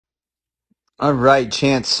All right,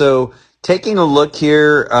 Chance. So taking a look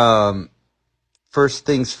here, first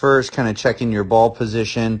things first, kind of checking your ball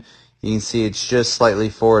position. You can see it's just slightly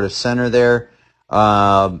forward of center there.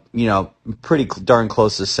 You know, pretty darn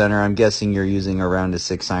close to center. I'm guessing you're using around a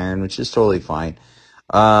 6-iron, which is totally fine.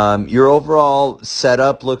 Your overall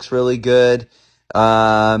setup looks really good.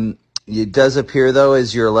 It does appear, though,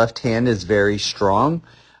 as your left hand is very strong,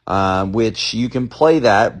 which you can play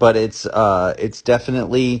that, but it's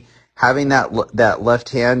definitely having that left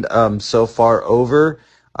hand so far over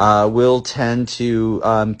will tend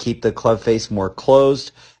to keep the club face more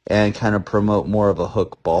closed and kind of promote more of a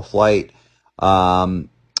hook ball flight. Um,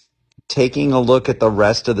 Taking a look at the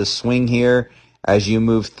rest of the swing here as you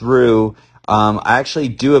move through, I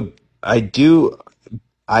actually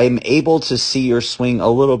I'm able to see your swing a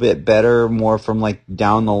little bit better, more from like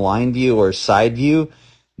down the line view or side view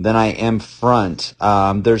than I am front.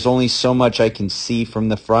 There's only so much I can see from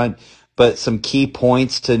the front, but some key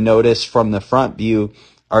points to notice from the front view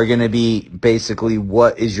are going to be basically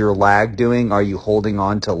what is your lag doing? Are you holding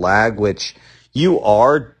on to lag, which you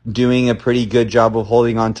are doing a pretty good job of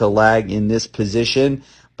holding on to lag in this position,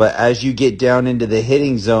 but as you get down into the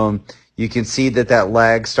hitting zone, you can see that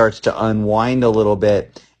lag starts to unwind a little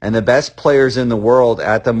bit. And the best players in the world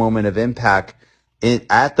at the moment of impact,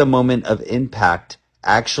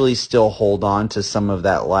 actually still hold on to some of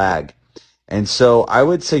that lag. And so I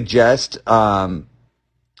would suggest, keeping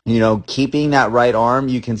that right arm.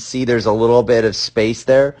 You can see there's a little bit of space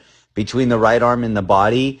there between the right arm and the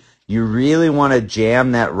body. You really want to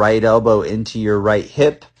jam that right elbow into your right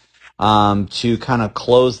hip to kind of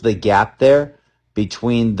close the gap there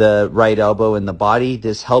between the right elbow and the body.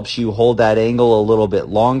 This helps you hold that angle a little bit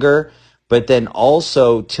longer, but then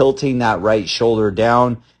also tilting that right shoulder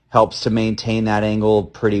down helps to maintain that angle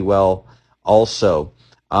pretty well also.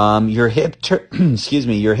 Your your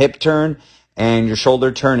hip turn and your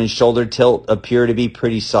shoulder turn and shoulder tilt appear to be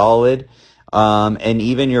pretty solid. And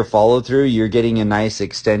even your follow through, you're getting a nice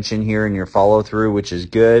extension here in your follow through, which is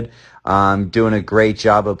good. Doing a great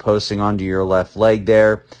job of posting onto your left leg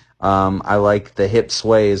there. I like the hip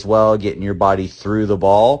sway as well, getting your body through the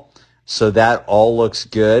ball. So that all looks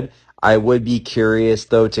good. I would be curious,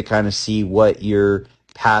 though, to kind of see what your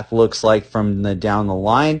path looks like from the down the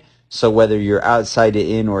line. So whether you're outside to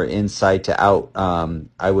in or inside to out,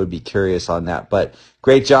 I would be curious on that. But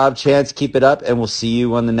great job, Chance. Keep it up, and we'll see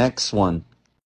you on the next one.